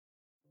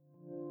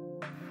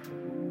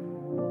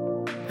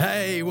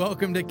Hey,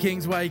 welcome to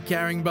Kingsway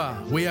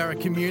Caringbah. We are a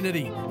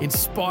community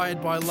inspired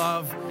by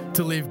love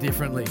to live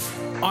differently.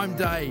 I'm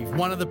Dave,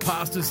 one of the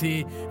pastors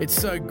here. It's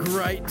so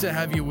great to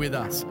have you with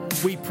us.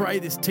 We pray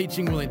this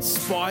teaching will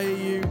inspire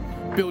you,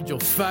 build your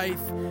faith,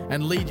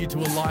 and lead you to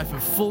a life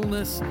of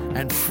fullness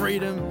and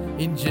freedom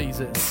in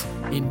Jesus.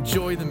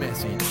 Enjoy the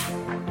message.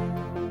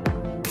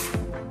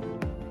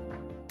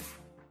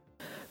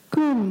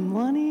 Good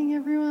morning,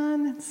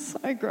 everyone. It's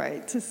so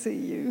great to see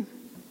you.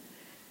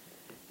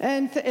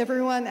 And for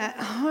everyone at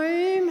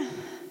home,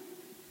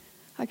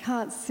 I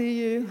can't see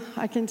you.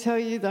 I can tell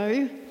you,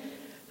 though,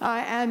 I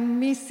am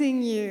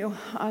missing you.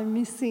 I'm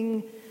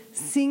missing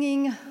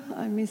singing.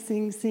 I'm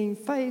missing seeing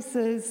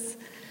faces.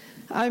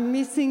 I'm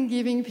missing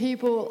giving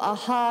people a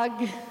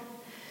hug.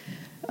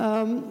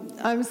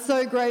 I'm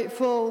so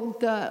grateful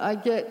that I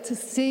get to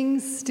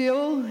sing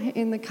still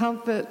in the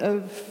comfort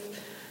of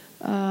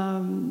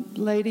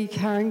Lady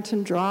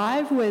Carrington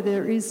Drive, where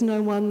there is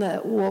no one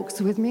that walks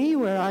with me,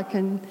 where I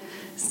can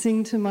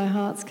sing to my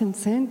heart's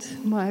content,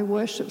 my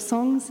worship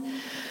songs.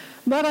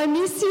 But I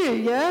miss you,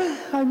 yeah?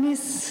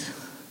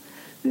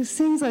 There's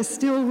things I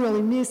still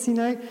really miss,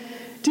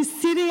 Just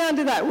sitting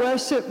under that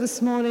worship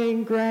this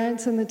morning,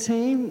 Grant and the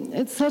team,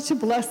 it's such a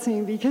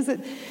blessing because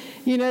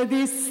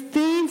this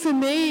theme for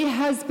me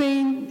has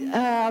been,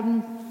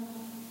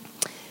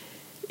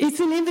 it's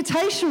an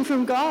invitation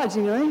from God,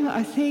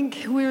 I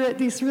think we're at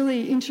this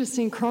really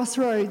interesting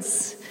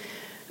crossroads,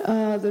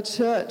 the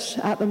church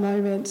at the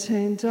moment.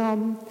 And,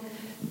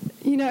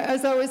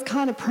 as I was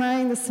kind of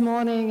praying this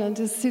morning and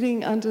just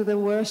sitting under the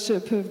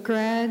worship of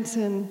Grant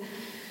and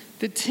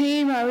the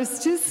team, I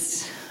was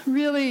just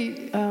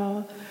really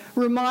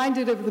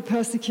reminded of the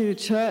persecuted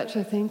church.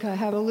 I think I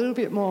have a little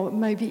bit more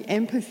maybe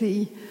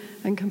empathy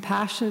and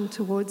compassion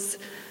towards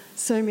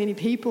so many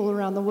people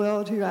around the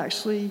world who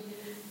actually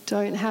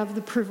don't have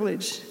the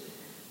privilege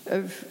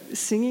of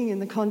singing in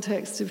the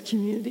context of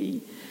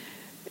community.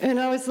 And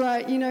I was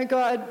like,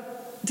 God,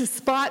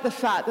 despite the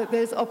fact that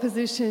there's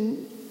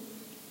opposition,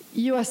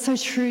 you are so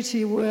true to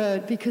your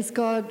word, because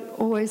God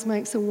always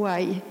makes a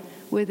way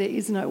where there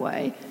is no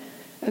way.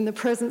 And the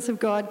presence of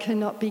God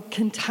cannot be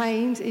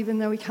contained, even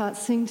though we can't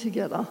sing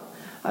together.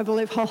 I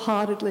believe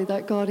wholeheartedly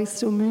that God is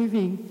still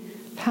moving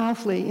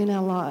powerfully in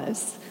our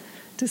lives,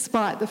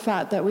 despite the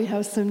fact that we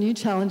have some new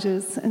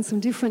challenges and some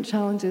different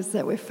challenges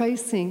that we're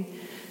facing,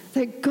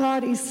 that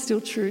God is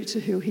still true to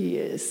who he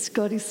is.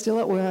 God is still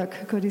at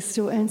work. God is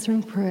still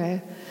answering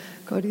prayer.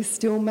 God is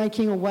still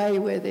making a way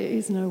where there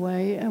is no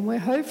way. And we're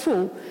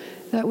hopeful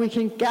that we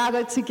can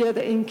gather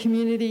together in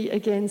community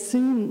again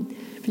soon,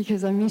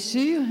 because I miss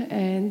you,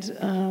 and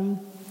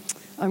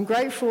I'm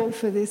grateful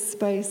for this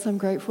space. I'm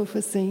grateful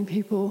for seeing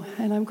people,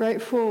 and I'm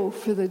grateful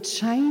for the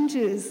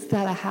changes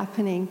that are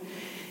happening.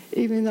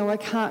 Even though I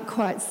can't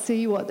quite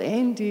see what the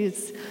end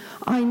is,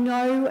 I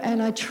know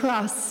and I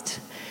trust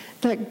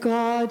that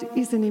God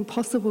is an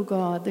impossible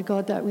God, the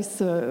God that we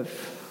serve.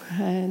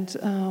 And,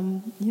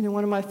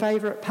 one of my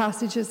favourite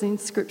passages in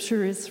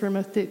Scripture is from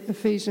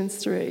Ephesians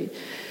 3.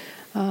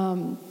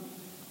 That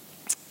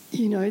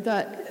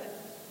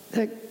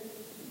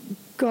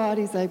God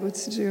is able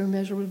to do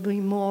immeasurably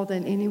more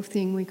than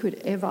anything we could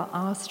ever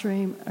ask,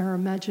 dream, or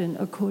imagine,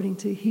 according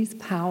to his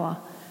power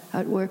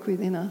at work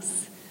within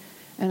us.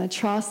 And I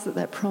trust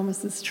that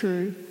promise is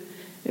true.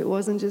 It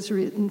wasn't just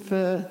written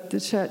for the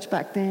church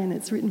back then,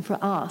 it's written for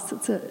us.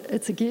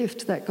 It's a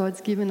gift that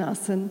God's given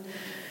us. And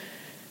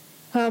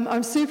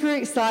I'm super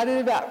excited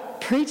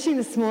about preaching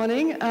this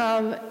morning,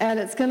 and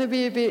it's going to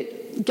be a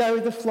bit go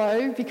with the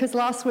flow, because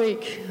last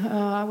week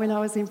when I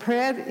was in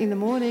prayer in the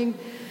morning,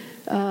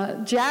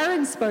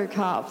 Jaron spoke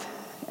up,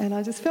 and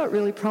I just felt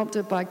really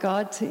prompted by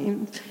God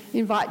to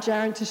invite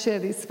Jaron to share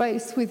this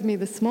space with me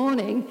this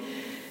morning.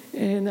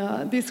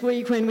 And this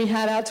week when we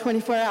had our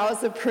 24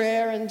 hours of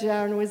prayer and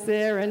Jaron was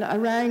there, and I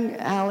rang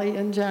Ali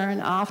and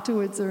Jaron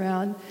afterwards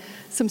around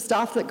some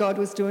stuff that God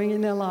was doing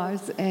in their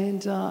lives,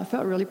 and I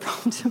felt really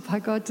prompted by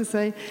God to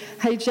say,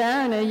 hey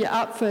Jaron, are you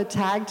up for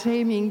tag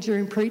teaming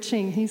during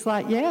preaching? He's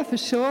like, yeah, for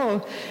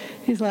sure.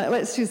 He's like,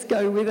 let's just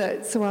go with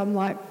it. So I'm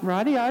like,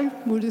 rightio,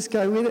 we'll just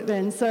go with it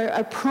then. So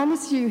I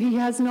promise you, he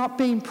has not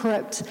been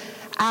prepped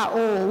at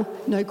all.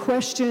 No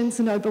questions,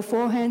 no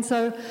beforehand.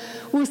 So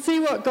we'll see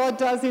what God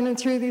does in and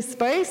through this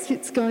space.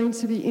 It's going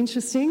to be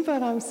interesting,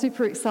 but I'm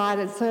super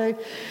excited. So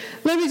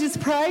let me just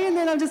pray, and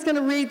then I'm just going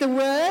to read the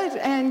word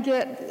and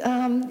get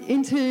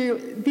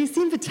into this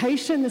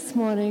invitation this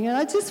morning. And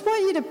I just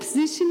want you to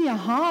position your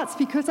hearts,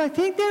 because I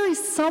think there is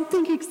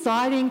something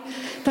exciting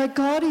that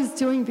God is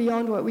doing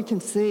beyond what we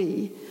can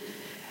see.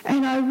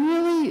 And I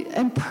really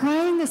am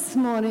praying this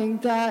morning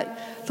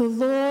that the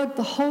Lord,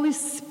 the Holy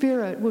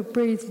Spirit, would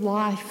breathe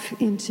life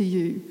into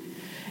you,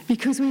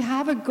 because we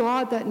have a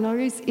God that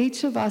knows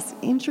each of us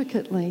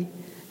intricately.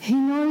 He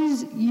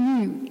knows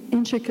you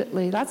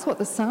intricately. That's what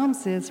the Psalm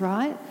says,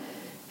 right?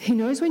 He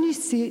knows when you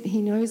sit.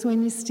 He knows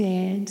when you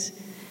stand.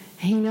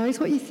 He knows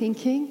what you're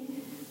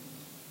thinking.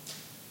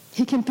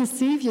 He can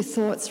perceive your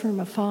thoughts from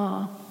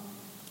afar.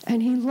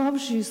 And he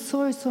loves you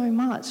so, so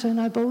much. And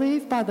I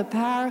believe by the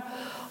power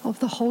of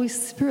the Holy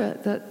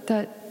Spirit that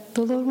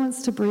the Lord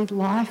wants to breathe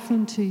life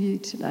into you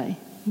today,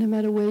 no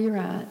matter where you're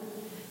at.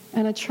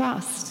 And I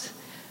trust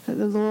that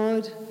the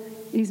Lord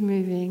is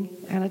moving,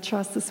 and I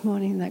trust this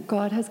morning that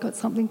God has got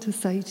something to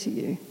say to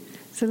you.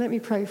 So let me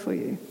pray for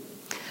you.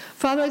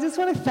 Father, I just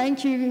want to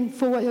thank you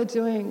for what you're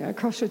doing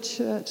across your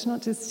church,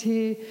 not just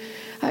here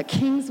at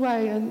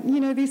Kingsway.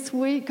 And, this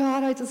week,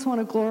 God, I just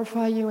want to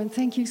glorify you and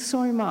thank you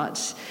so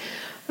much.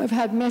 I've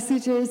had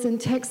messages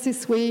and texts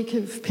this week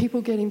of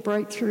people getting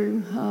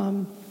breakthrough,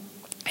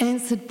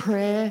 answered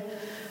prayer.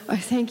 I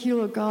thank you,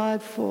 Lord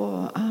God,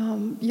 for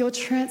your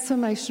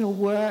transformational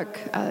work,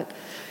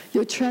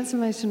 your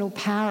transformational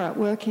power at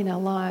work in our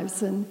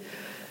lives. And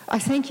I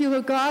thank you,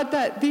 Lord God,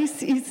 that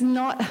this is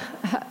not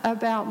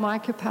about my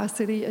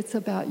capacity, it's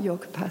about your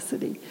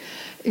capacity.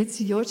 It's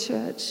your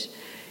church,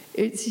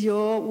 it's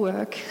your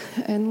work.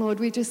 And Lord,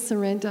 we just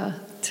surrender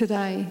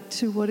today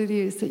to what it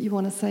is that you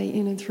want to say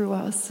in and through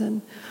us.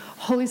 And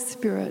Holy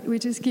Spirit, we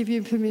just give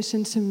you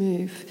permission to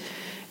move.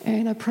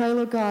 And I pray,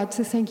 Lord God,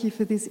 to thank you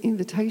for this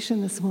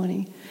invitation this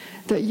morning,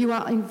 that you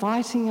are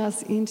inviting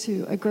us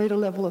into a greater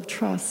level of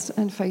trust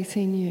and faith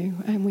in you.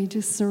 And we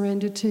just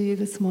surrender to you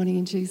this morning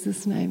in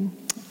Jesus' name.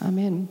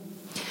 Amen.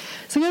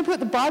 So I'm going to put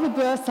the Bible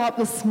verse up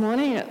this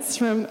morning. It's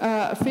from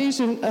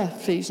Galatians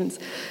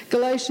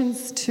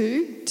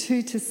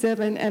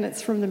 2:2-7, and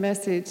it's from the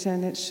Message,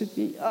 and it should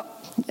be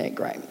up. Yeah,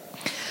 great.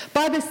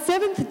 By the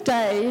seventh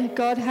day,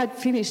 God had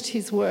finished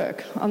his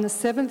work. On the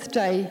seventh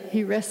day,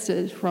 he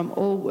rested from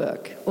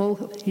all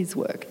his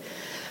work.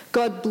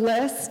 God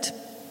blessed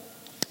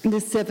the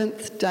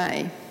seventh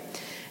day.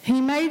 He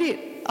made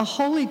it a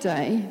holy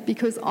day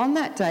because on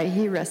that day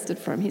he rested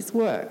from his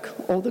work,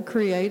 all the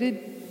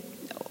creating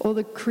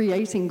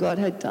God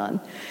had done.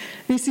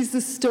 This is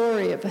the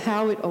story of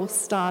how it all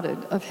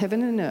started, of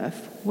heaven and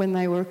earth when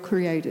they were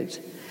created.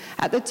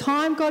 At the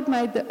time God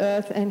made the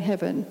earth and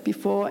heaven,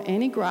 before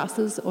any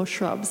grasses or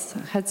shrubs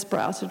had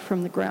sprouted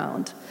from the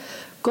ground,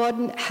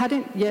 God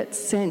hadn't yet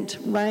sent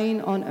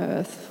rain on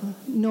earth,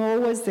 nor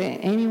was there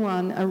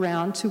anyone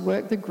around to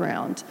work the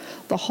ground.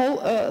 The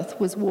whole earth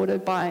was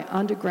watered by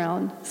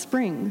underground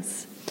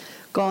springs.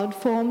 God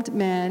formed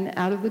man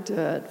out of the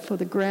dirt for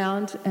the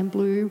ground and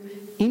blew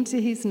into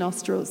his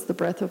nostrils the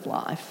breath of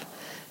life.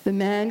 The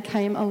man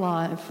came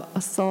alive,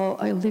 a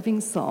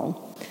living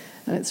soul.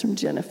 And it's from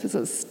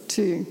Genesis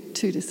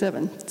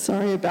 2:2-7.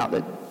 Sorry about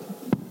the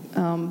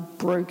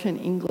broken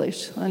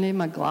English. I need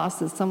my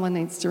glasses. Someone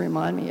needs to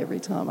remind me every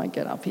time I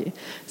get up here.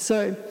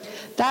 So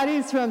that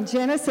is from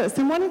Genesis.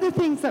 And one of the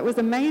things that was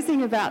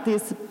amazing about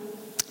this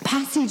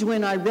passage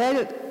when I read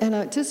it, and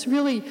it just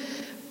really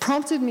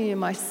prompted me in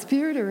my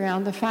spirit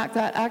around the fact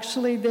that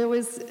actually there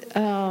was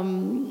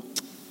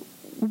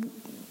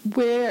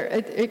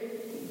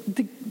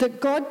that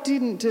God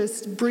didn't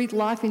just breathe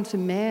life into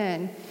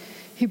man.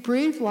 He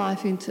breathed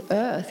life into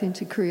earth,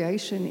 into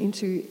creation,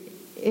 into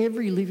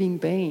every living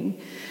being.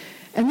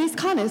 And this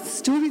kind of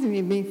stood with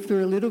me for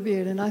a little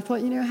bit, and I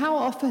thought, how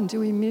often do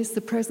we miss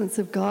the presence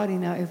of God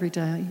in our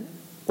everyday,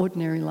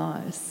 ordinary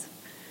lives?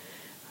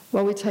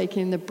 While we take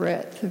in the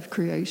breadth of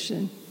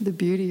creation, the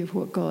beauty of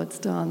what God's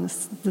done,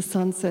 the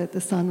sunset, the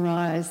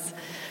sunrise,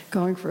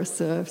 going for a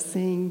surf,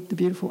 seeing the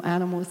beautiful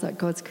animals that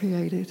God's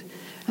created,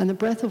 and the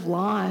breath of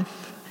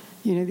life.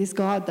 This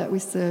God that we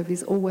serve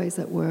is always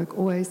at work,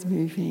 always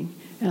moving.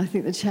 And I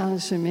think the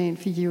challenge for me and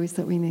for you is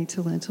that we need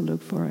to learn to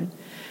look for it.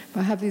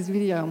 But I have this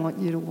video I want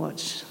you to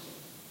watch.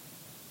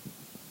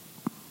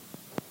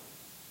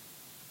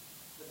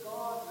 The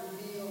God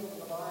revealed in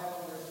the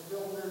Bible is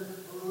filtered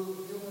through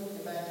human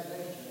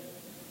imagination.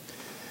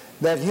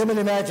 That human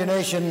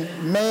imagination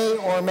may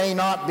or may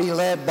not be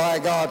led by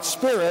God's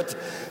Spirit,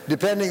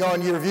 depending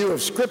on your view of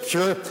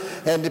Scripture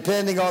and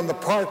depending on the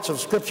parts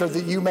of Scripture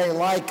that you may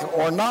like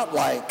or not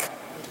like.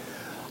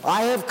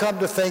 I have come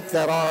to think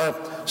that our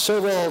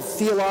several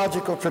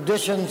theological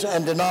traditions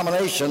and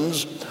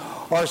denominations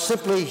are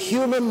simply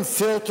human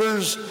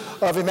filters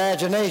of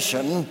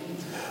imagination,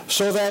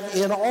 so that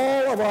in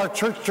all of our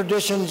church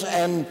traditions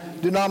and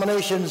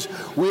denominations,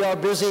 we are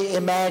busy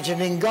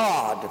imagining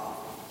God.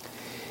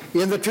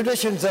 In the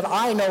traditions that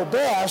I know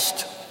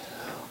best,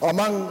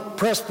 among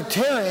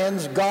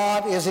Presbyterians,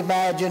 God is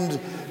imagined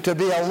to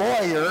be a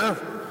lawyer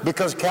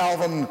because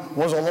Calvin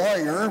was a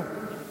lawyer.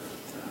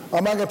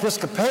 Among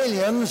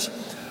Episcopalians,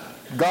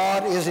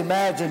 God is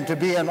imagined to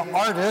be an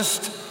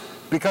artist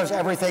because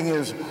everything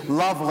is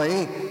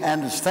lovely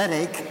and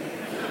aesthetic.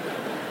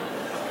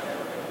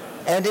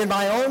 And in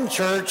my own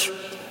church,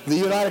 the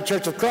United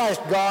Church of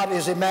Christ, God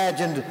is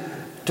imagined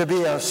to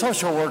be a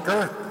social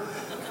worker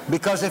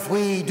because if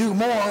we do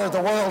more,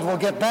 the world will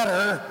get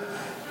better.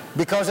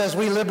 Because as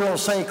we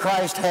liberals say,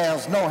 Christ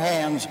has no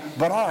hands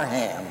but our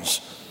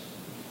hands.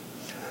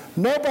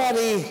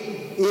 Nobody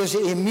is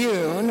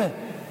immune,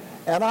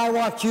 and I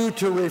want you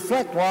to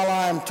reflect while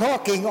I'm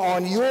talking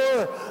on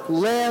your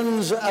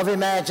lens of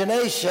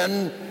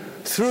imagination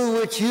through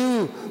which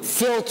you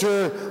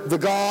filter the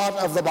God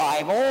of the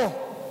Bible,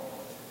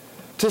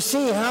 to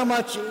see how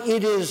much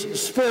it is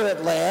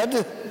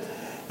Spirit-led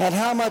and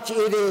how much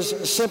it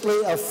is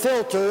simply a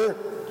filter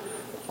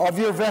of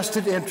your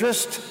vested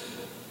interest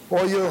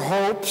or your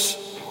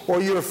hopes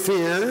or your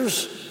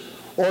fears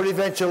or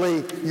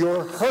eventually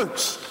your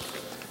hurts.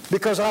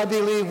 Because I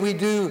believe we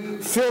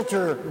do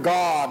filter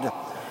God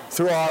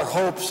through our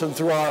hopes and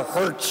through our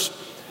hurts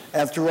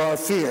and through our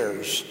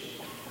fears.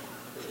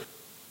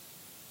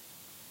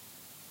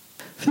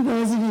 For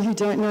those of you who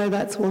don't know,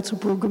 that's Walter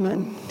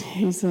Brueggemann.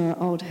 He's an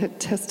Old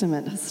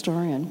Testament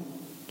historian.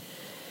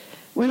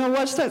 When I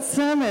watched that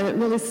sermon, it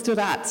really stood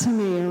out to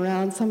me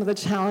around some of the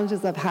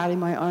challenges I've had in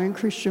my own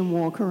Christian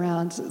walk,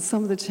 around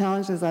some of the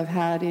challenges I've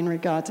had in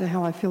regard to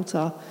how I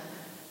filter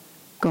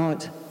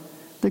God,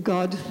 the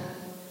God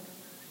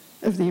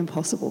of the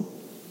impossible.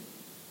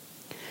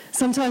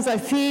 Sometimes I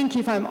think,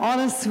 if I'm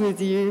honest with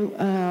you,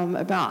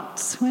 about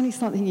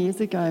 20-something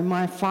years ago,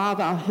 my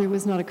father, who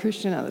was not a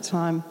Christian at the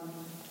time,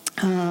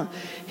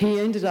 he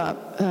ended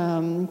up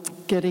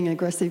getting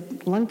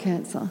aggressive lung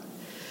cancer.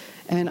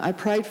 And I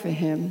prayed for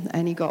him,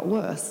 and he got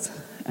worse.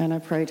 And I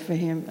prayed for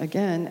him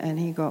again, and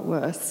he got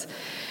worse.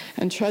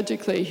 And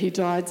tragically, he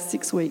died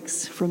 6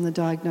 weeks from the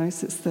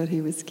diagnosis that he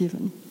was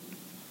given.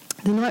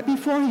 The night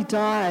before he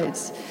died,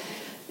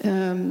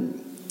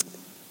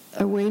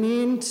 I went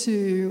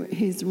into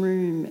his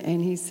room,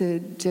 and he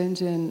said,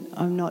 Jen,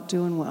 I'm not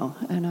doing well.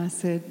 And I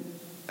said,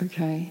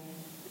 okay.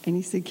 And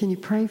he said, can you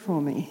pray for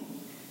me?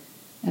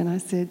 And I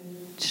said,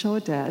 sure,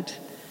 Dad.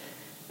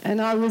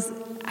 And I was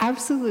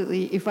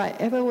absolutely, if I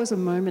ever was a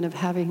moment of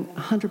having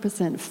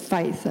 100%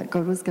 faith that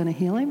God was going to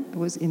heal him, it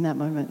was in that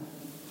moment.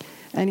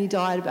 And he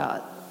died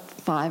about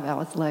 5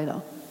 hours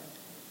later.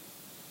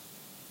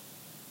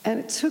 And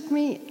it took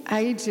me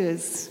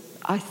ages,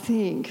 I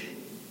think,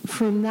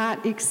 from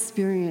that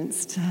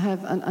experience to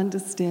have an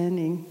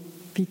understanding,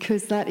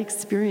 because that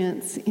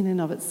experience in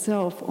and of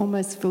itself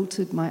almost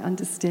filtered my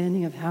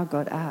understanding of how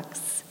God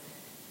acts.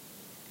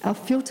 Our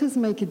filters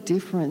make a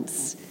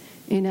difference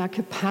in our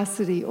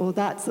capacity, or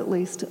that's at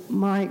least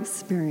my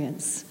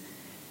experience.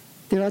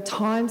 There are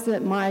times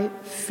that my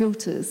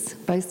filters,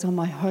 based on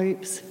my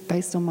hopes,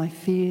 based on my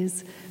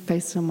fears,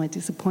 based on my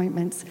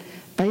disappointments,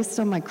 based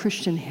on my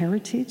Christian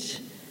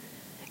heritage,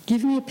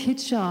 give me a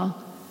picture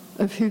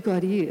of who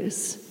God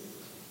is.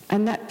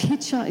 And that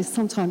picture is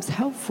sometimes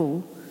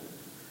helpful,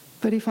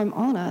 but if I'm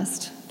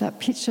honest, that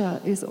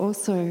picture is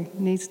also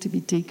needs to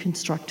be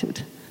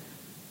deconstructed.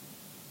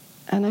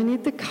 And I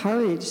need the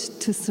courage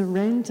to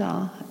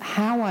surrender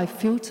how I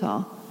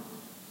filter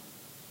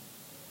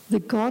the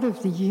God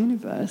of the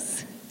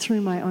universe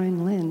through my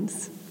own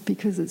lens,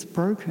 because it's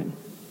broken.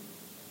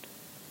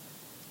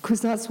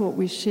 Because that's what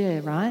we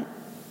share, right?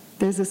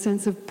 There's a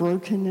sense of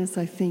brokenness,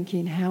 I think,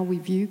 in how we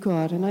view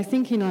God. And I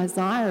think in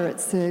Isaiah it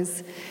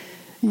says,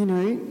 in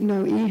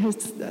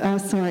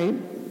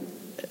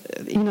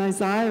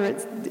Isaiah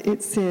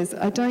it says,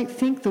 I don't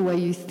think the way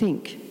you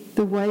think.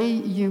 The way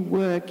you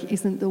work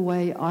isn't the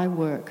way I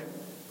work,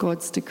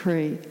 God's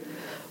decree.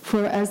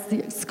 For as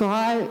the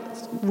sky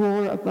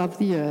roar above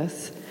the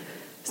earth,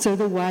 so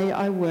the way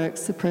I work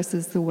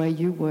suppresses the way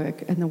you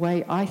work, and the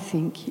way I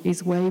think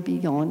is way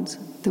beyond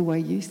the way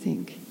you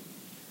think.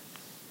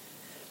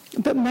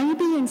 But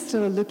maybe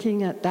instead of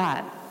looking at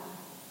that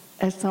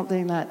as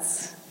something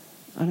that's,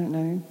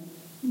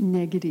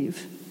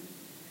 negative,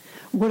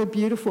 what a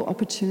beautiful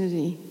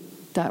opportunity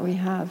that we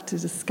have to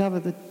discover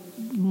that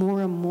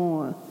more and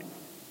more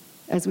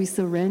as we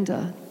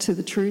surrender to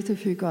the truth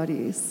of who God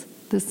is,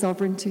 the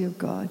sovereignty of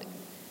God.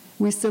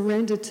 We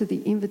surrender to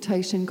the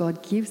invitation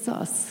God gives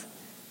us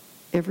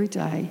every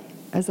day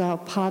as our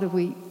part of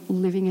we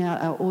living out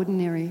our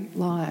ordinary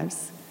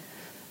lives,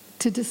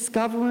 to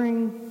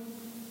discovering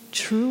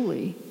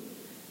truly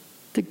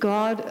the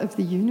God of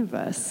the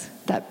universe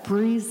that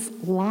breathes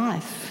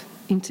life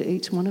into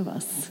each one of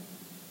us.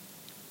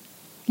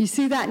 You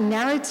see, that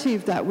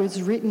narrative that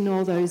was written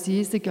all those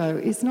years ago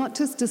is not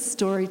just a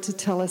story to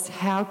tell us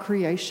how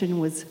creation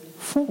was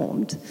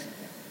formed.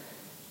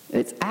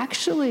 It's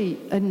actually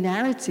a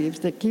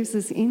narrative that gives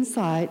us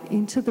insight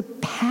into the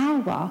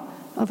power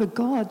of a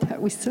God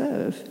that we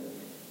serve.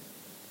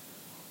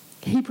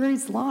 He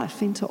breathes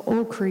life into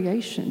all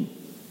creation.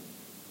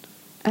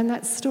 And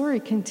that story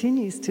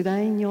continues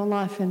today in your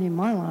life and in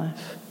my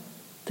life.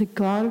 The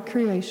God of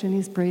creation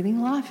is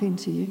breathing life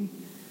into you.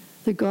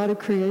 The God of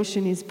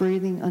creation is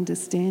breathing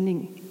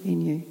understanding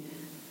in you.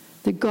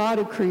 The God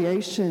of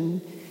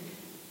creation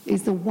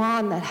is the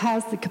one that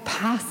has the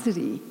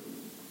capacity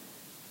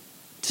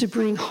to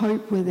bring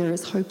hope where there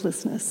is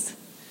hopelessness,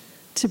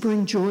 to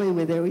bring joy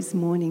where there is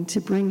mourning, to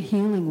bring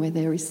healing where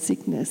there is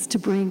sickness, to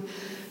bring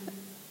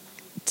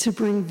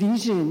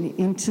vision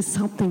into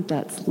something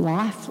that's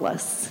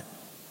lifeless.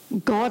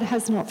 God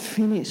has not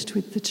finished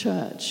with the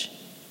church.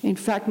 In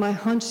fact, my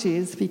hunch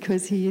is,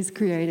 because he is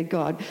creator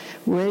God,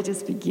 we're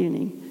just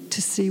beginning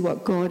to see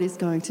what God is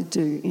going to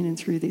do in and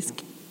through this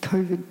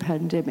COVID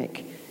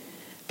pandemic.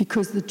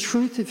 Because the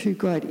truth of who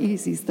God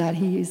is that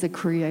he is a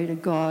creator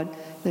God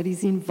that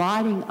is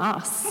inviting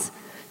us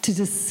to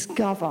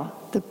discover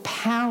the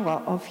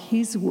power of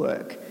his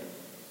work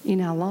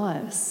in our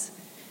lives.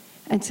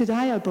 And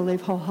today I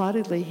believe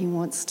wholeheartedly he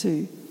wants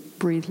to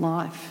breathe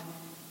life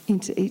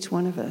into each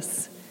one of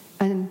us.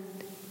 And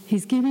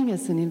he's giving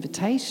us an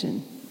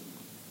invitation.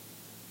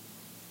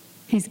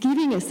 He's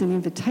giving us an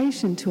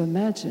invitation to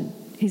imagine.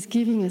 He's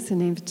giving us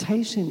an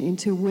invitation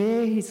into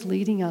where he's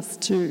leading us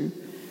to.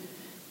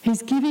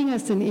 He's giving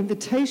us an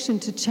invitation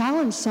to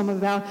challenge some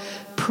of our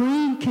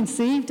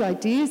preconceived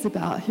ideas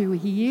about who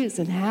he is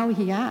and how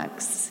he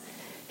acts.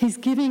 He's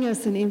giving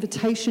us an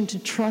invitation to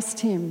trust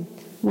him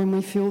when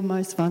we feel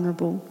most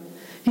vulnerable.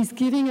 He's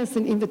giving us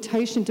an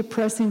invitation to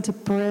press into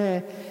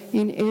prayer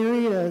in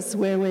areas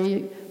where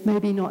we're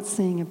maybe not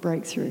seeing a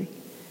breakthrough.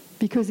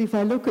 Because if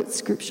I look at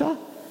Scripture,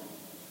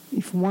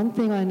 if one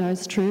thing I know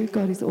is true,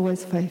 God is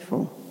always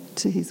faithful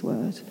to his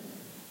word.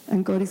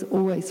 And God is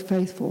always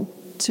faithful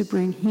to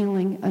bring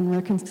healing and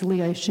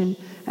reconciliation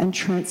and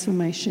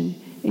transformation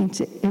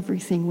into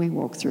everything we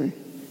walk through.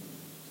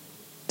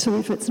 So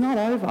if it's not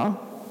over,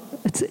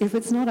 if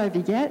it's not over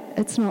yet,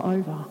 it's not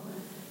over.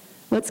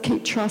 Let's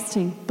keep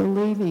trusting,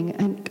 believing,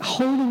 and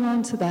holding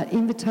on to that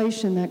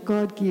invitation that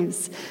God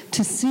gives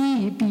to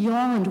see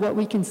beyond what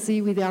we can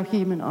see with our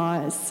human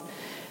eyes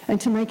and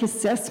to make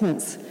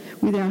assessments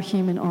with our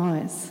human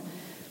eyes.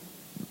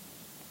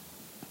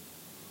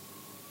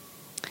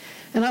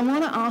 And I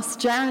want to ask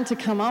Jaron to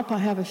come up. I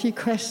have a few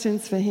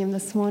questions for him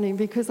this morning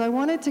because I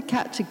wanted to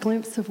catch a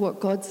glimpse of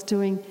what God's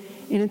doing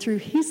in and through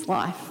his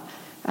life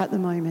at the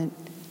moment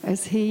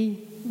as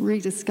he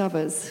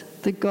rediscovers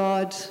the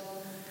God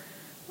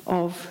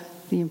of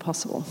the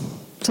impossible.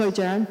 So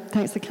Jaron,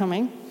 thanks for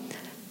coming.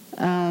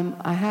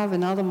 I have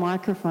another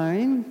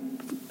microphone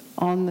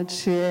on the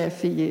chair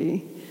for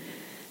you.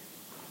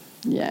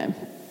 Yeah.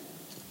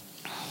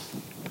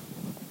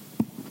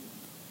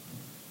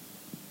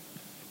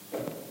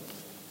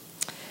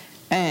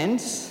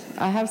 And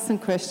I have some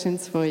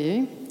questions for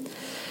you.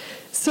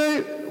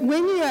 So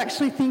when you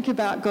actually think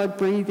about God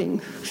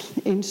breathing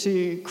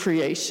into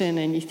creation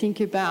and you think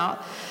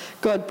about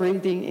God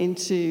breathing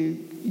into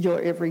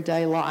your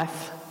everyday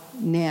life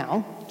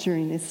now,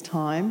 during this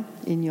time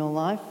in your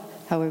life,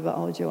 however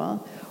old you are,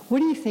 what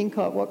do you think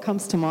of? What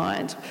comes to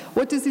mind?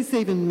 What does this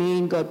even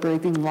mean, God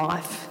breathing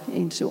life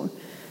into?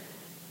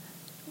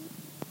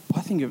 I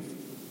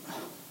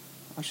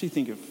actually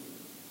think of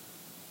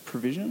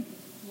provision.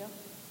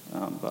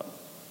 But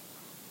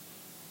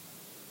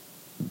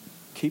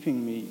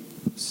keeping me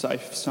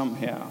safe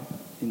somehow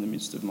in the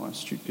midst of my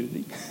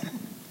stupidity.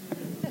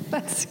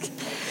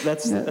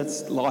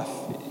 That's life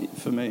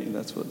for me.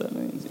 That's what that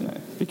means,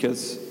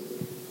 Because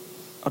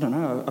I don't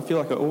know. I feel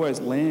like I always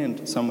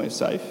land somewhere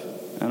safe,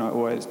 and I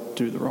always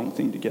do the wrong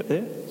thing to get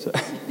there. So,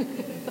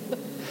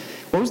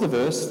 what was the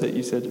verse that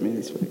you said to me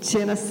this week?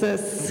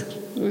 Genesis.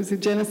 Was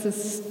it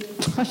Genesis?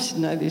 I should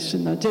know this,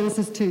 shouldn't I?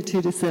 Genesis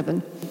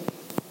 2:2-7.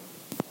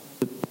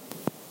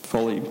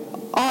 Folly.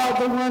 Oh,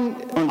 the one,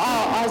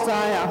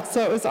 Isaiah.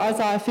 So it was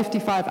Isaiah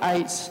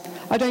 55:8.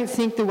 I don't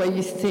think the way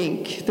you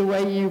think, the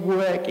way you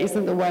work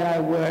isn't the way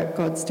I work,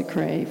 God's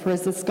decree. For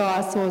as the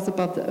sky soars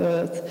above the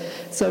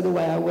earth, so the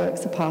way I work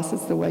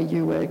surpasses the way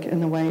you work, and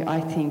the way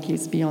I think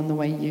is beyond the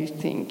way you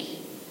think.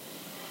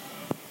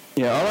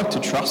 Yeah, I like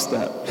to trust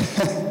that.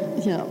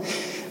 Yeah.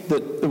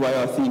 That the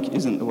way I think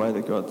isn't the way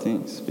that God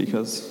thinks,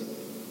 because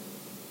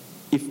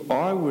if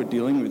I were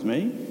dealing with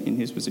me in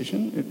his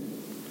position,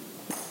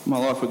 my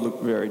life would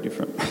look very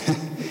different.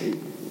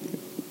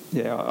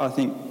 Yeah, I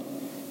think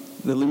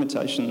the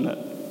limitation that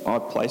I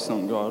place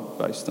on God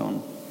based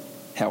on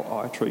how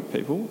I treat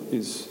people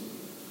is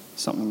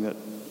something that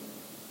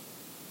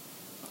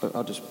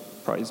I just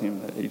praise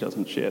him that he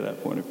doesn't share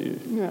that point of view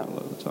a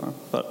lot of the time.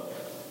 But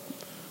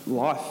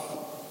life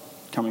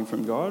coming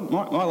from God,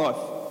 my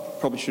life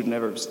probably should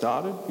never have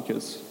started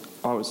because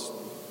I was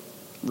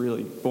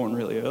born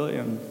really early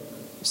and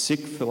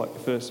sick for like the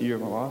first year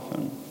of my life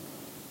and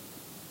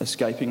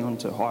escaping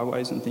onto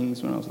highways and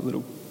things when I was a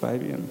little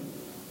baby, and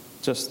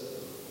just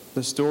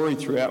the story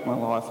throughout my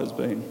life has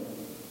been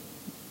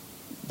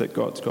that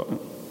God's got me,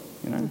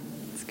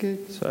 That's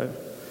good. So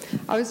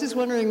I was just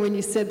wondering when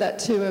you said that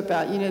too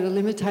about, the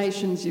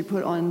limitations you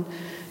put on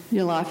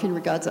your life in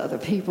regards to other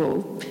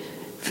people.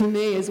 For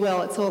me as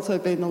well, it's also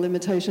been the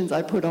limitations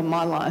I put on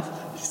my life.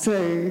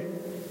 So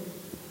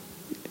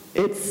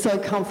it's so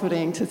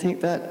comforting to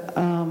think that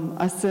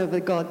I serve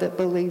a God that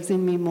believes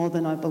in me more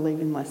than I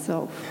believe in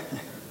myself.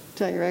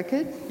 Don't you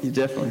reckon? You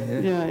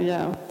definitely,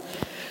 Yeah.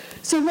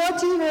 So what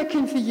do you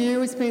reckon for you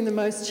has been the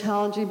most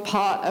challenging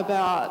part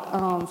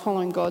about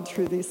following God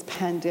through this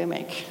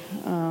pandemic?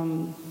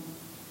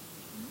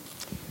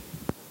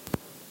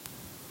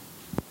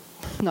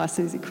 Nice,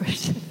 easy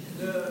question.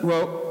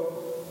 Well,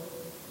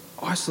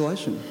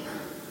 isolation.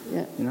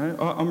 Yeah.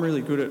 I'm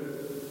really good at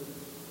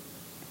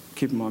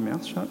keeping my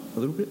mouth shut a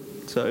little bit.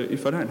 So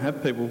if I don't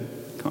have people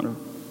kind of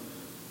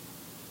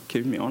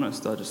keeping me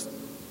honest, I just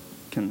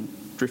can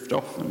drift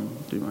off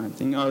and do my own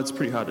thing. It's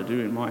pretty hard to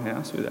do in my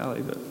house with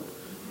Ali, but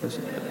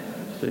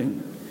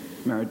being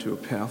married to a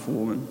powerful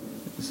woman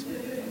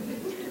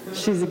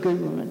She's a good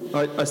woman.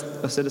 I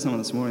said to someone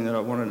this morning that I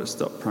wanted to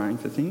stop praying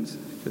for things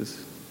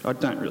because I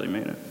don't really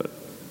mean it, but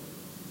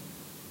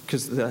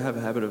because they have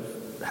a habit of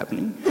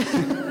happening.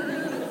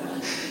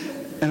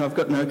 And I've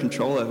got no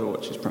control over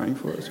what she's praying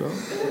for as well.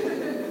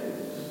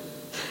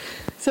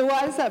 So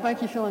why does that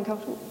make you feel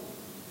uncomfortable?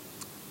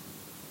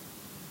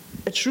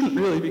 It shouldn't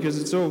really, because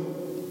it's all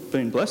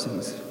been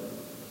blessings.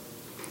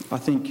 I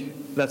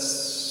think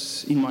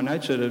that's in my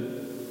nature to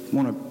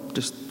want to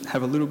just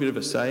have a little bit of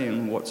a say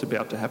in what's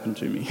about to happen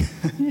to me.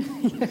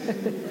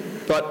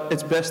 But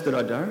it's best that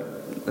I don't.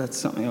 That's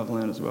something I've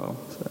learned as well.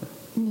 So.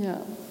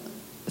 Yeah.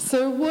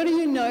 So what are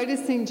you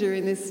noticing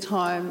during this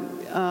time,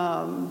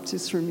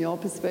 just from your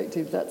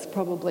perspective, that's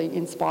probably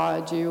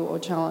inspired you or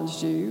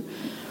challenged you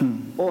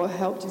or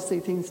helped you see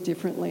things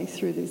differently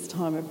through this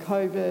time of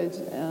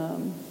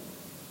COVID?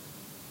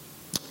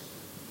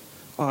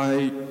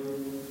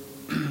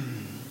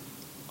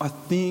 I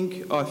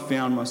think I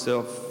found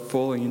myself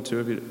falling into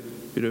a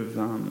bit of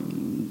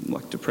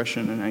like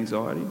depression and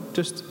anxiety.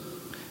 Just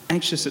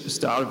anxious at the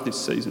start of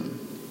this season.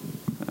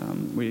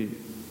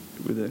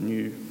 With a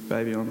new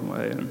baby on the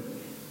way and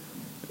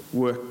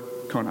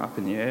work kind of up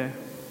in the air.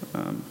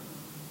 A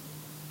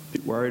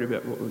bit worried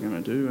about what we're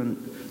going to do,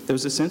 and there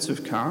was a sense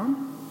of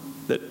calm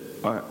that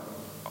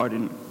I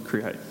didn't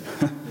create.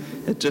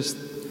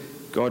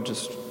 God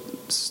just,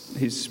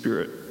 His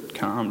Spirit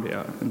calmed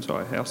our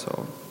entire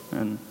household,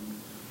 and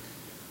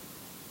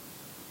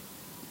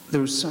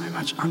there was so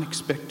much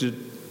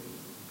unexpected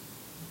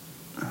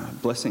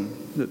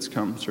blessing that's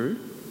come through,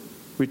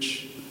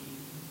 which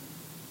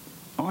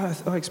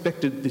I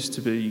expected this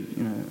to be,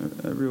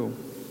 a real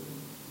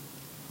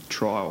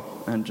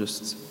trial and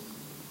just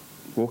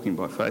walking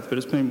by faith, but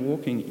it's been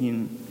walking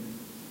in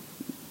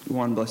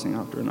one blessing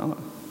after another.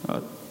 I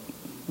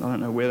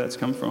don't know where that's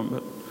come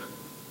from,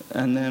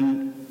 and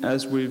then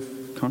as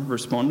we've kind of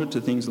responded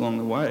to things along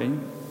the way,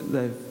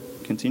 they've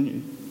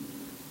continued.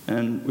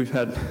 And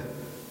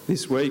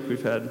this week we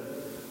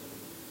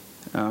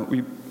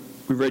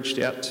reached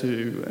out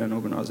to an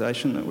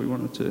organisation that we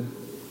wanted to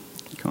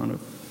kind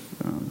of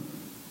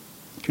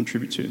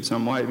contribute to in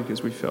some way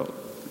because we felt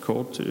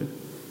called to.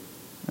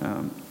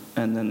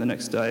 And then the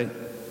next day,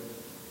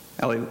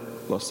 Ali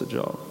lost a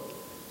job.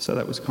 So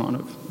that was kind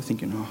of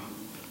thinking,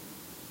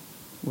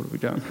 what have we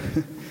done?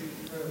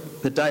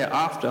 The day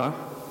after,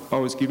 I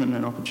was given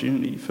an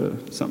opportunity for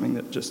something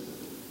that just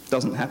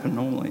doesn't happen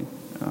normally.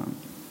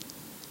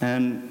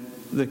 And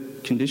the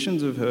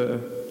conditions of her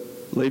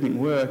leaving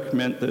work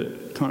meant that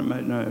it kind of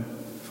made no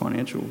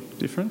financial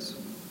difference.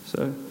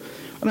 So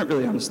I don't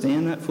really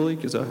understand that fully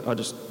because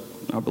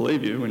I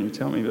believe you when you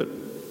tell me, but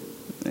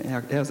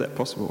how's that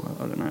possible?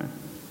 I don't know.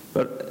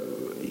 But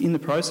in the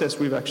process,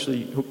 we've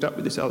actually hooked up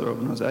with this other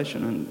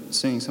organisation and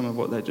seeing some of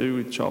what they do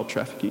with child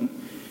trafficking,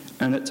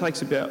 and it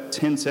takes about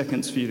 10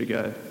 seconds for you to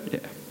go,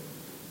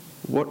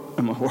 what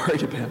am I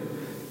worried about?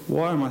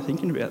 Why am I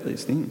thinking about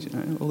these things?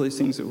 All these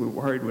things that we're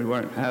worried we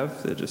won't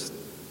have, they're just,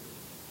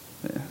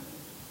 I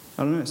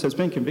don't know. So it's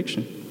been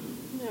conviction.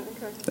 Yeah,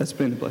 okay. That's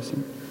been the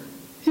blessing.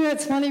 Yeah,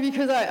 it's funny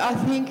because I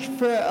think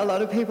for a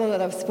lot of people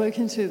that I've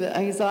spoken to, the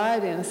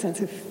anxiety and a sense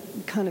of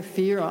kind of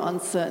fear or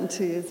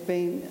uncertainty has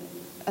been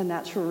a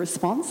natural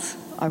response,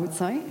 I would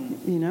say.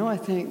 I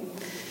think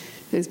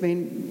there's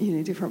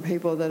been, different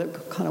people that are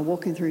kind of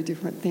walking through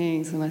different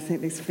things, and I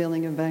think this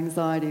feeling of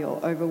anxiety or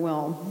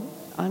overwhelm.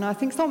 And I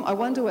think I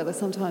wonder whether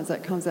sometimes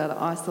that comes out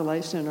of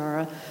isolation or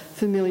a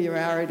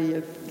familiarity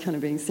of kind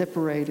of being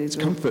separated. It's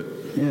comfort,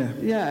 yeah.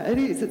 Yeah, it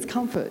is. It's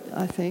comfort,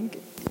 I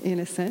think,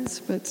 in a sense.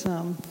 But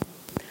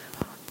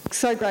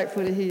so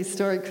grateful to hear your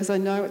story because I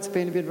know it's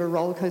been a bit of a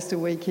roller coaster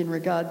week in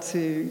regard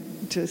to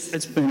just...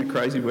 It's been a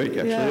crazy week,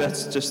 actually. Yeah.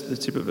 That's just the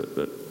tip of it.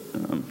 But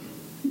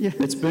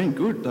it's been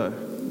good, though.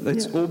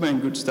 It's all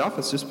been good stuff.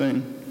 It's just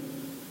been...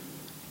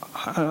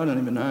 I don't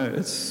even know.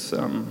 It's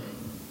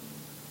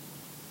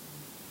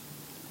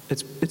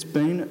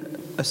been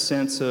a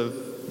sense of...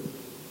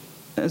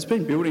 It's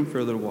been building for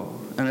a little while,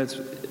 and it's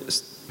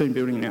been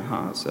building in our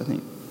hearts, I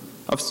think.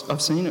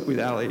 I've seen it with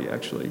Ali,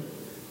 actually,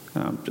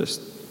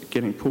 just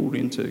getting pulled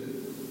into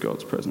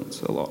God's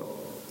presence a lot.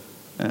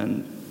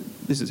 And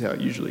this is how it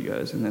usually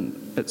goes, and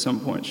then at some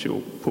point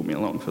she'll put me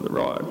along for the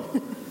ride.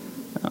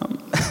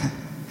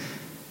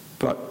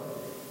 But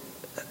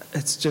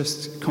it's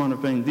just kind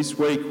of been this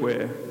week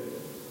where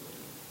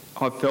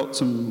I've felt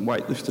some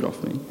weight lifted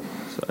off me.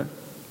 So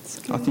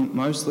I think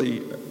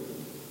mostly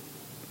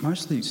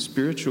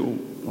spiritual,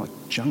 like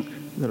junk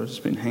that I've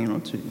just been hanging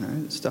on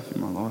to, stuff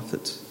in my life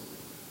that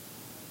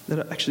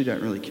I actually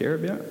don't really care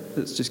about,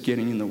 that's just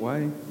getting in the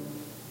way.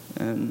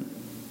 And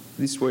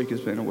this week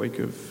has been a week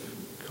of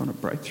kind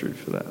of breakthrough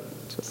for that.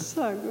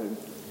 So good.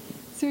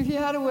 So if you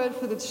had a word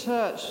for the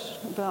church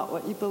about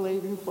what you're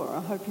believing for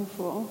or hoping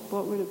for,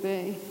 what would it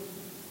be?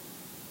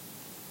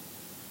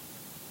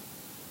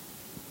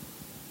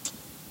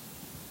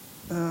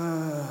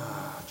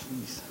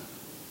 Jeez.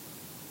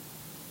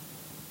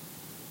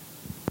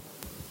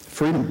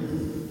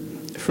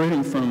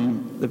 Freedom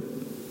from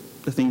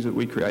the things that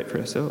we create for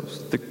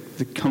ourselves,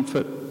 the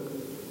comfort,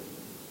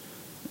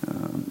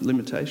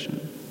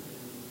 limitation.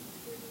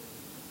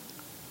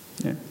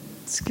 Yeah.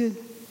 It's good.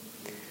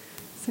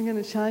 So I'm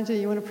going to challenge you.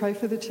 You want to pray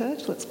for the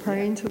church? Let's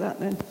pray into that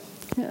then.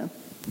 Yeah.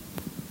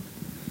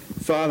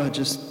 Father,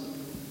 just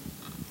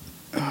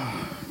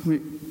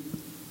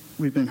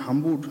we've been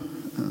humbled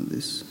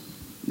this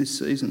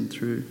season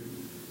through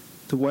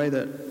the way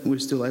that we're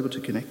still able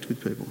to connect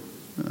with people,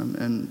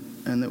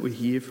 and that we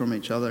hear from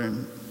each other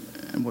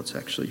and what's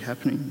actually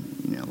happening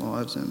in our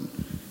lives. And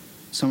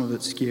some of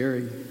it's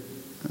scary,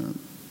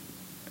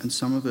 and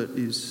some of it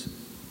is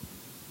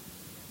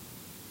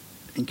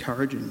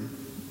encouraging.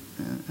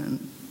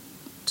 And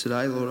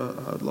today, Lord,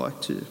 I'd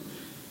like to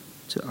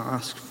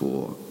ask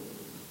for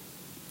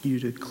you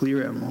to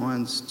clear our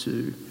minds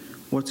to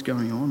what's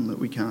going on that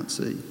we can't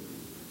see,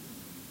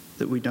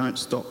 that we don't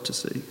stop to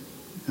see.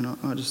 And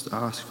I just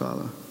ask,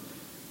 Father,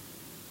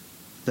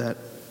 that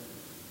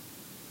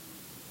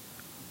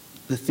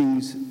the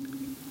things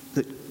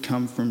that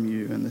come from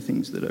you and the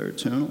things that are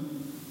eternal,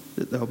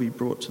 that they'll be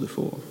brought to the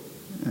fore,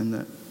 and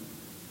that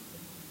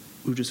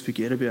we'll just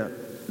forget about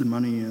the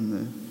money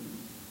and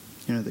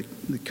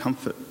the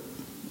comfort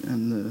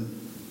and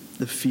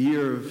the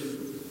fear of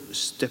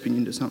stepping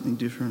into something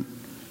different,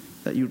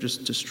 that you'll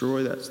just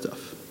destroy that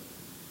stuff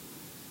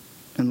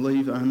and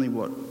leave only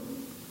what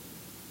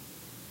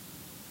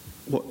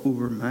will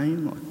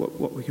remain, like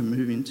what we can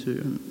move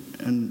into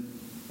and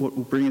what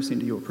will bring us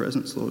into your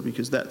presence, Lord,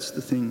 because that's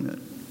the thing that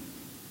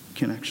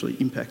can actually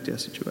impact our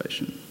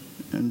situation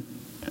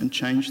and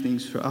change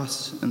things for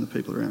us and the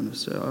people around us.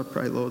 So I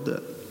pray, Lord,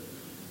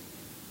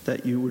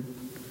 that you would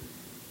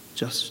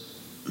just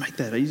make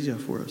that easier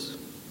for us.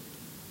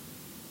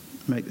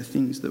 Make the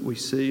things that we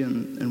see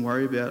and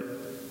worry about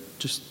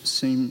just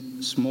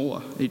seem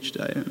smaller each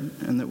day,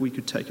 and that we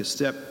could take a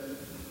step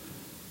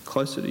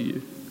closer to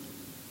you.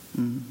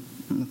 And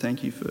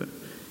thank you for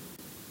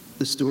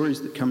the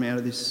stories that come out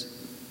of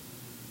this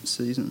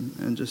season,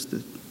 and just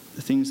the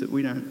things that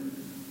we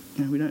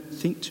don't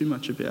think too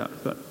much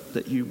about, but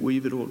that you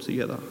weave it all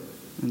together.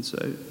 And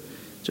so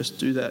just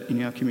do that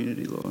in our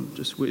community, Lord.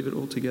 Just weave it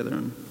all together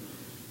and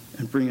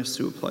bring us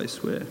to a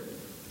place where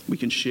we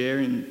can share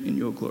in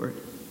your glory.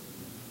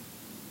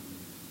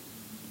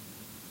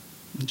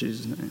 In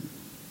Jesus' name.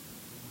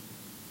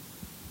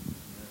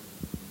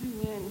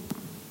 Amen.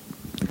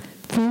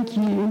 Thank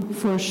you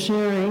for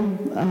sharing.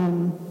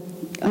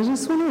 I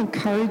just want to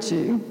encourage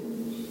you.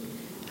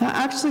 I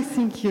actually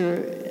think you're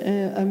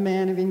a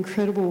man of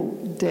incredible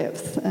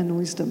depth and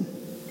wisdom.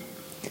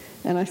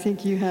 And I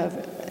think you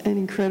have an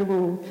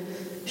incredible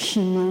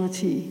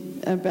humility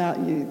about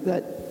you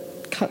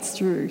that cuts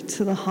through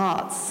to the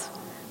hearts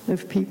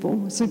of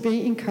people. So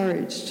be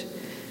encouraged,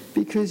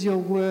 because your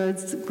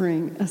words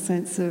bring a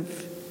sense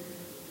of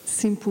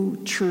simple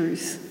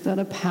truth that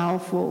are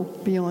powerful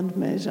beyond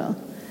measure.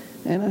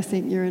 And I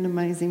think you're an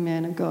amazing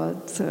man of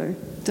God. So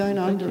don't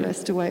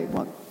underestimate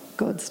what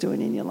God's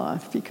doing in your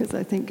life, because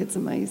I think it's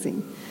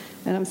amazing.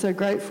 And I'm so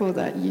grateful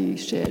that you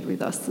shared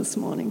with us this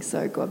morning.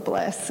 So God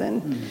bless.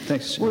 And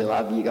thanks. We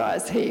love you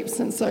guys heaps,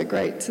 and so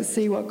great to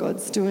see what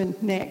God's doing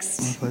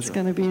next. It's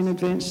going to be an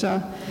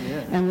adventure.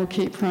 Yeah. And we'll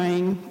keep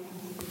praying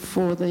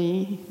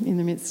in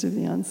the midst of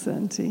the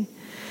uncertainty.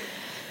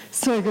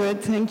 So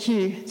good. Thank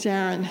you,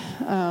 Jaron.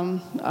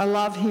 I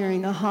love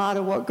hearing the heart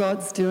of what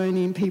God's doing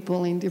in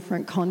people in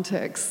different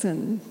contexts,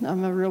 and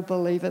I'm a real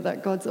believer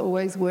that God's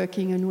always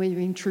working and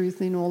weaving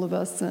truth in all of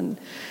us, and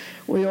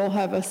we all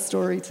have a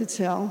story to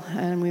tell,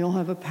 and we all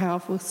have a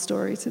powerful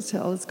story to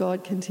tell as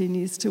God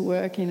continues to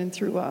work in and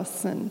through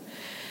us. And,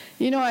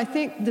 I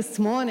think this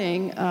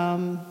morning,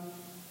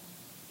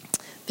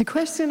 the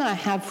question I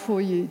have for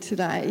you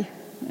today,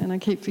 and I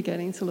keep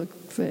forgetting to look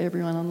for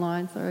everyone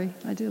online, sorry,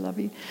 I do love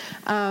you,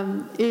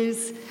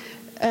 is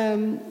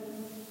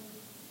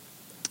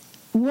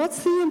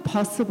what's the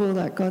impossible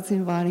that God's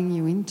inviting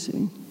you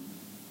into?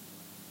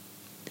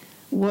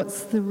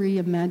 What's the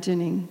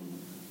reimagining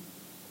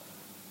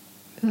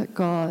that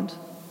God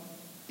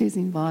is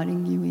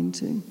inviting you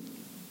into?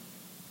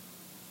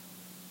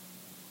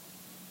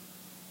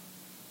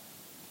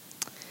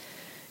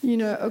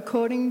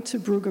 According to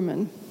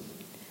Brueggemann,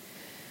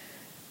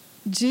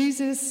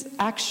 Jesus'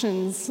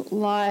 actions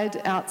lied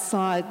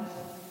outside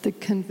the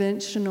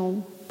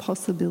conventional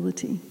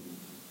possibility.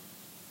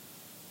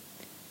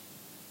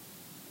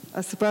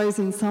 I suppose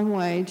in some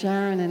way,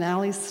 Jaron and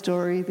Ali's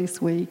story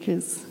this week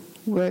has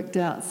worked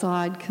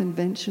outside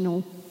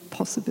conventional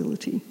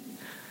possibility.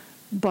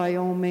 By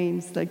all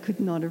means, they could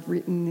not have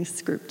written this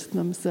script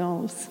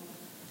themselves.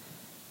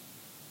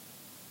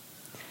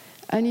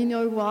 And you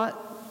know what?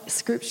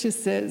 Scripture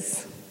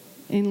says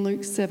in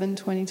Luke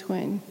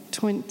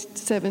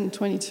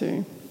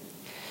 7:22,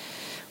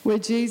 where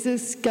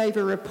Jesus gave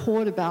a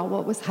report about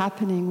what was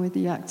happening with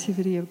the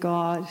activity of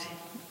God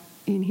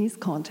in his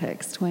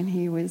context when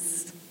he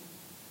was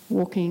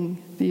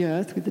walking the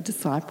earth with the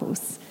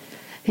disciples.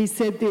 He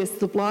said this: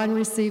 the blind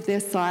receive their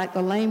sight,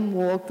 the lame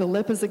walk, the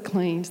lepers are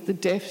cleansed, the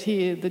deaf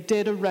hear, the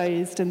dead are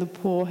raised, and the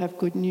poor have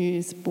good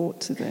news brought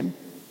to them.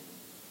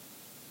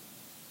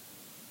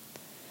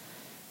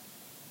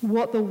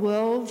 What the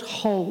world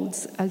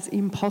holds as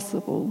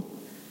impossible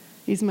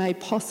is made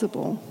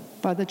possible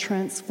by the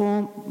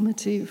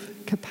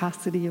transformative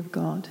capacity of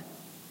God.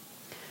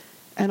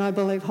 And I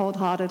believe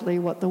wholeheartedly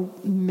what the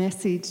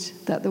message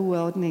that the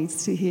world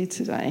needs to hear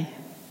today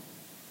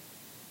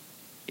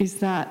is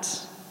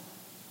that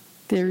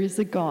there is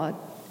a God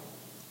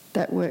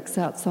that works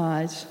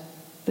outside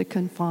the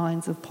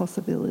confines of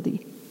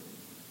possibility.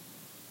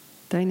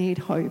 They need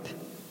hope.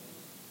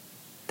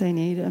 They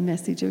need a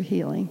message of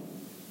healing.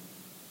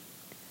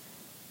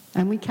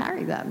 And we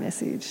carry that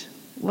message.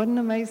 What an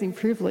amazing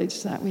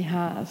privilege that we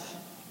have.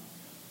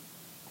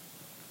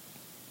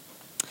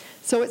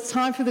 So it's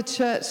time for the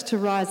church to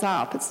rise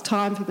up. It's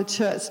time for the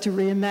church to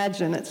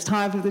reimagine. It's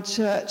time for the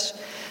church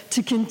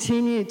to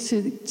continue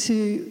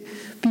to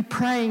be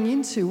praying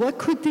into what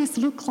could this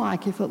look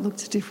like if it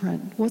looked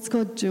different? What's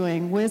God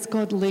doing? Where's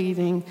God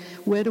leading?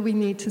 Where do we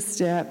need to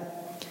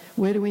step?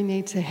 Where do we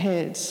need to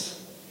head?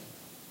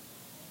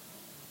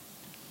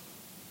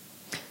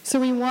 So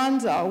we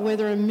wonder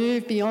whether a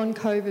move beyond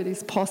COVID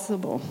is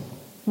possible.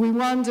 We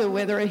wonder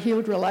whether a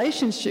healed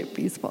relationship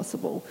is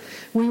possible.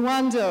 We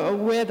wonder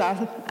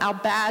whether our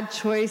bad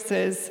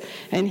choices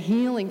and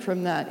healing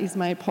from that is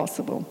made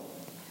possible.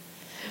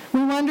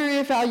 We wonder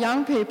if our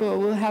young people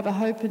will have a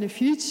hope and a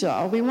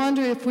future. We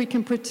wonder if we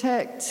can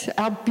protect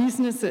our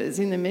businesses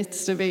in the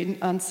midst of an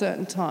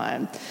uncertain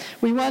time.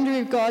 We wonder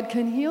if God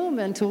can heal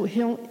mental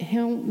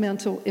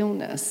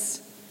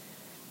illness.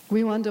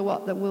 We wonder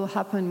what will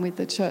happen with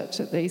the church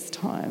at these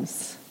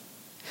times.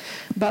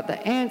 But the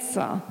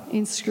answer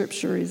in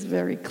Scripture is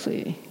very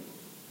clear.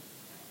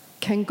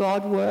 Can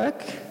God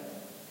work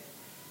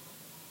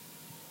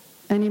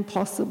the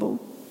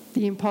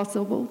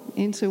impossible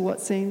into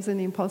what seems an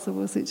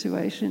impossible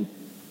situation?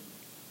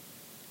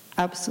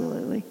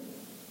 Absolutely.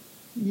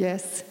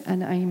 Yes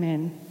and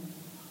amen.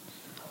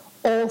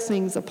 All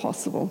things are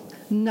possible.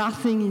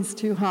 Nothing is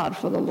too hard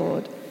for the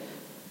Lord.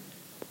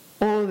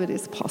 All of it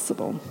is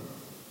possible.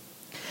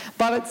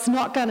 But it's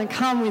not going to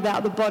come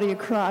without the body of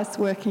Christ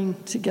working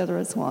together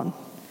as one.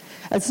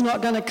 It's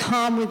not going to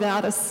come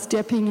without us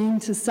stepping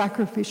into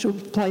sacrificial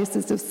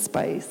places of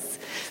space,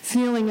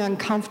 feeling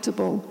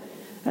uncomfortable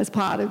as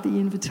part of the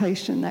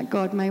invitation that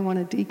God may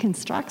want to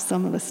deconstruct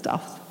some of the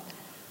stuff,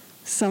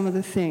 some of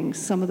the things,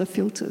 some of the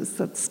filters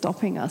that's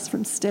stopping us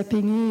from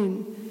stepping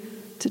in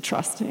to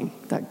trusting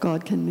that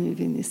God can move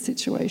in this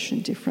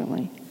situation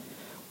differently.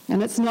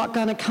 And it's not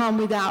going to come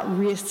without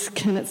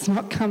risk, and it's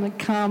not going to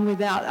come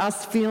without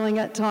us feeling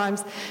at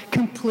times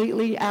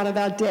completely out of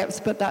our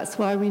depths, but that's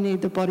why we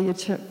need the body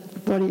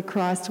of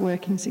Christ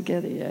working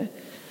together, yeah?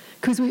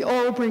 Because we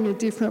all bring a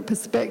different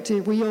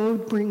perspective. We all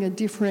bring a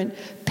different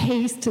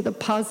piece to the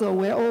puzzle.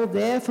 We're all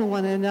there for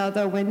one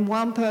another. When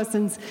one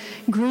person's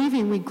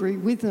grieving, we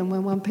grieve with them.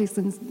 When one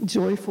person's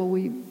joyful,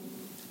 we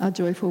are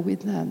joyful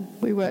with them.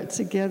 We work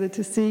together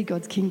to see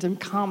God's kingdom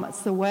come.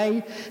 It's the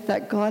way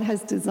that God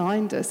has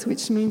designed us,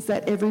 which means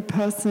that every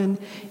person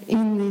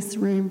in this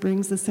room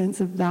brings a sense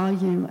of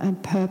value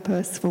and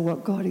purpose for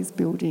what God is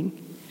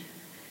building.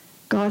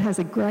 God has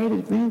a great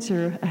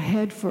adventure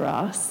ahead for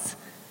us,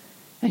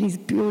 and he's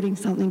building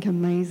something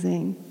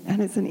amazing.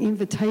 And it's an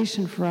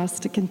invitation for us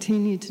to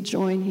continue to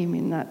join him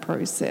in that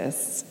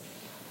process.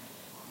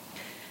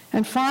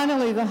 And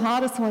finally, the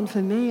hardest one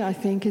for me, I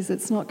think, is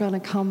it's not going to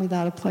come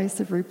without a place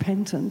of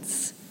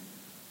repentance,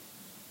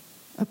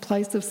 a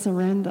place of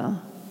surrender,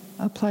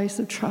 a place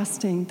of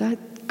trusting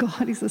that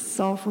God is a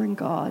sovereign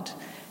God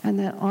and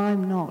that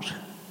I'm not.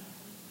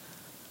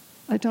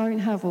 I don't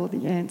have all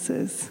the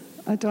answers.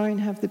 I don't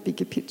have the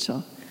bigger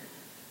picture.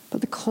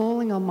 But the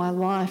calling on my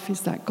life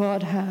is that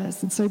God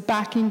has. And so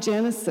back in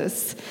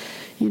Genesis,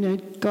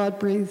 God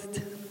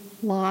breathed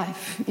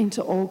life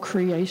into all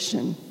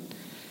creation.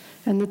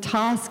 And the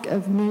task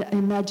of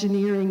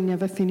Imagineering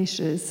never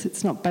finishes.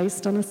 It's not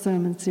based on a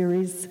sermon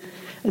series.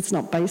 It's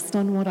not based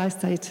on what I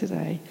say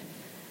today.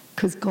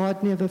 Because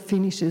God never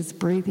finishes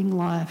breathing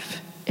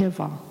life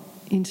ever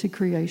into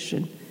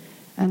creation.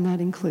 And that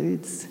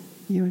includes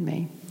you and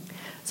me.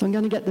 So I'm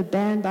going to get the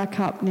band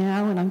back up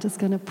now, and I'm just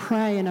going to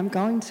pray, and I'm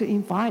going to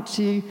invite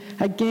you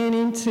again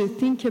in to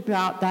think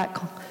about that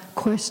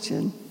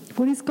question.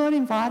 What is God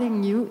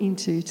inviting you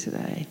into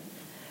today?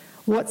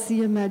 What's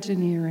the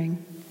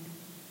Imagineering?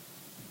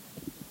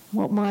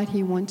 What might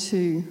he want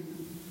to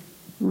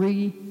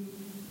reimagine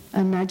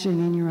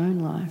in your own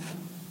life?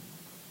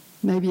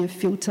 Maybe a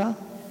filter,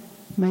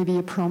 maybe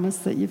a promise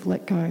that you've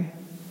let go,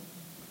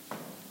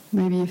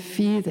 maybe a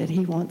fear that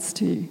he wants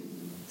to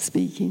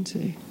speak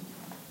into.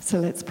 So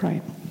let's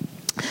pray.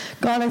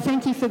 God, I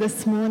thank you for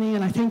this morning,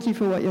 and I thank you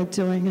for what you're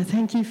doing. I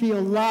thank you for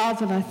your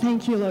love, and I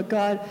thank you, Lord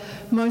God,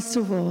 most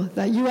of all,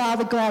 that you are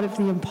the God of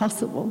the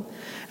impossible.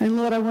 And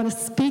Lord, I want to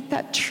speak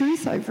that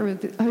truth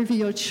over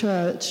your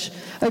church,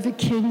 over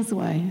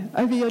Kingsway,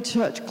 over your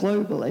church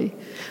globally.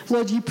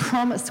 Lord, you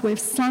promised, we've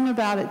sung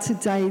about it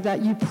today,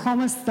 that you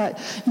promise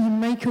that you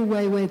make a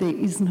way where there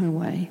is no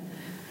way.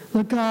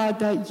 Lord God,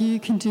 that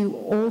you can do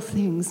all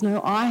things. No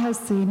eye has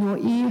seen, nor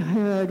ear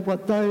heard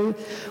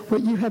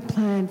what you have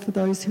planned for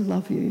those who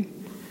love you.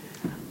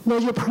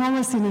 Lord, your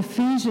promise in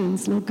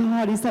Ephesians, Lord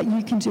God, is that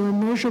you can do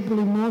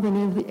immeasurably more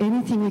than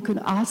anything we could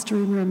ask,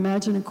 dream, or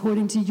imagine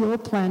according to your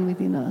plan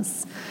within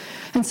us.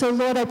 And so,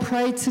 Lord, I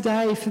pray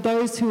today for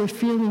those who are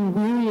feeling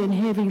weary and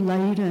heavy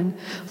laden.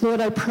 Lord,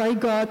 I pray,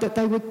 God, that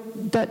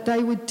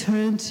they would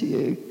turn to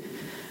you.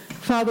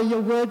 Father, your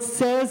word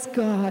says,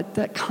 God,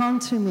 that come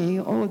to me,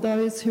 all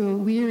those who are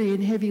weary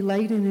and heavy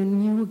laden,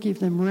 and you will give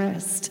them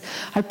rest.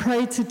 I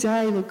pray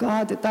today, Lord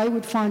God, that they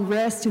would find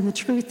rest in the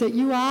truth that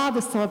you are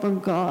the sovereign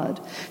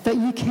God, that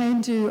you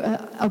can do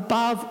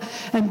above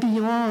and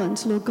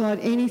beyond, Lord God,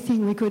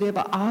 anything we could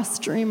ever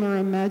ask, dream, or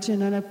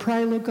imagine. And I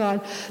pray, Lord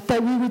God,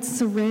 that we would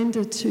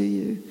surrender to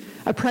you.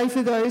 I pray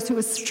for those who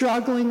are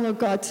struggling, Lord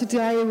God,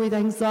 today with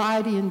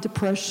anxiety and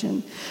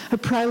depression. I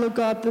pray, Lord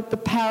God, that the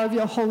power of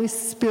your Holy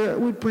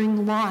Spirit would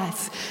bring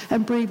life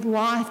and breathe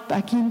life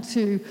back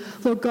into,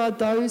 Lord God,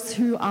 those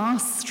who are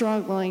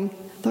struggling,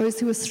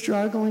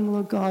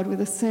 Lord God,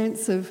 with a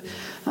sense of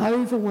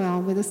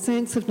overwhelm, with a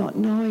sense of not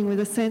knowing, with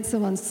a sense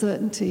of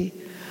uncertainty.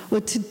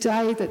 Lord,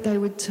 today that they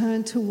would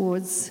turn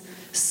towards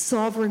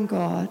sovereign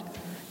God.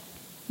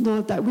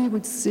 Lord, that we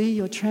would see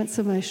your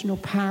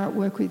transformational power at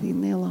work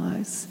within their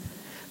lives.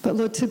 But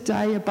Lord,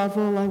 today, above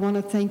all, I want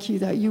to thank you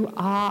that you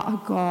are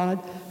a God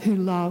who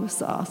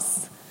loves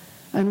us.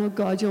 And Lord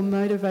God, your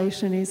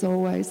motivation is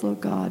always, Lord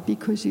God,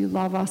 because you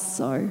love us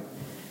so.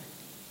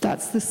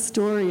 That's the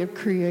story of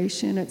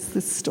creation. It's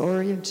the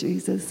story of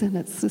Jesus, and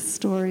it's the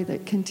story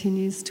that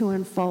continues to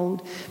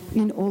unfold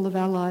in all of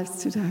our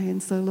lives today.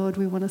 And so, Lord,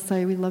 we want to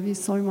say we love you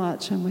so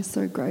much, and we're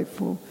so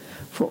grateful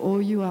for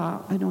all you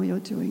are and all you're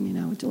doing in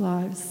our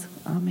lives.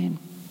 Amen.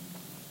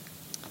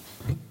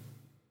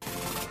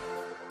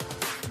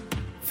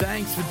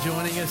 Thanks for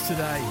joining us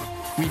today.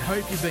 We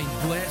hope you've been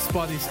blessed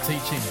by this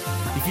teaching.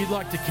 If you'd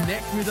like to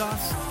connect with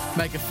us,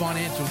 make a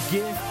financial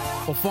gift,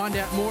 or find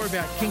out more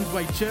about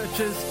Kingsway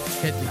churches,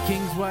 head to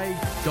kingsway.org.au.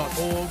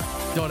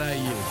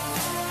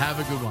 Have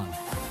a good one.